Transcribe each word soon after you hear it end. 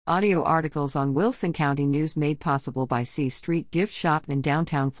Audio articles on Wilson County News made possible by C Street Gift Shop in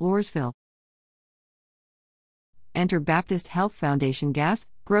downtown Floresville. Enter Baptist Health Foundation Gas,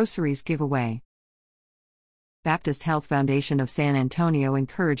 Groceries Giveaway. Baptist Health Foundation of San Antonio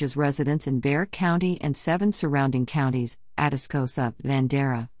encourages residents in Bexar County and 7 surrounding counties, Atascosa,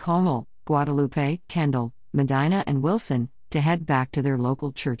 Bandera, Comal, Guadalupe, Kendall, Medina, and Wilson, to head back to their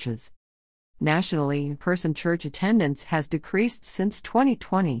local churches. Nationally, in-person church attendance has decreased since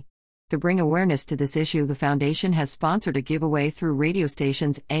 2020. To bring awareness to this issue, the foundation has sponsored a giveaway through radio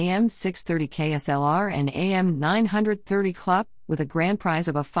stations AM 630 KSLR and AM 930 Club, with a grand prize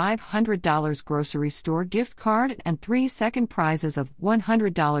of a $500 grocery store gift card and 3 second prizes of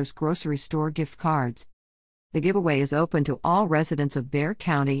 $100 grocery store gift cards. The giveaway is open to all residents of Bexar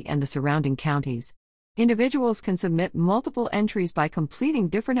County and the surrounding counties. Individuals can submit multiple entries by completing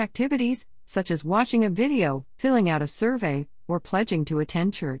different activities, such as watching a video, filling out a survey, or pledging to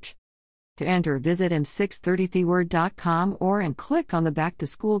attend church. To enter, visit m630theword.com and click on the Back to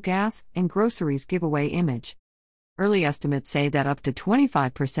School Gas and Groceries giveaway image. Early estimates say that up to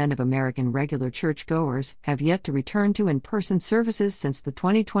 25% of American regular churchgoers have yet to return to in-person services since the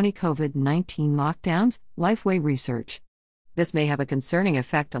 2020 COVID-19 lockdowns, Lifeway research. This may have a concerning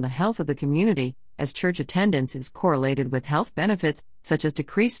effect on the health of the community, as church attendance is correlated with health benefits such as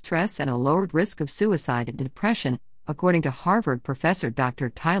decreased stress and a lowered risk of suicide and depression, according to Harvard professor Dr.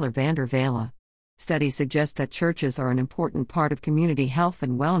 Tyler Vander Vela. Studies suggest that churches are an important part of community health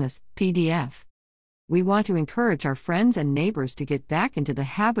and wellness, PDF. We want to encourage our friends and neighbors to get back into the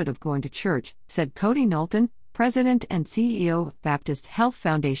habit of going to church, said Cody Knowlton, President and CEO of Baptist Health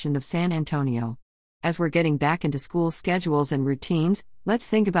Foundation of San Antonio. As we're getting back into school schedules and routines, let's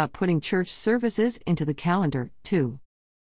think about putting church services into the calendar, too.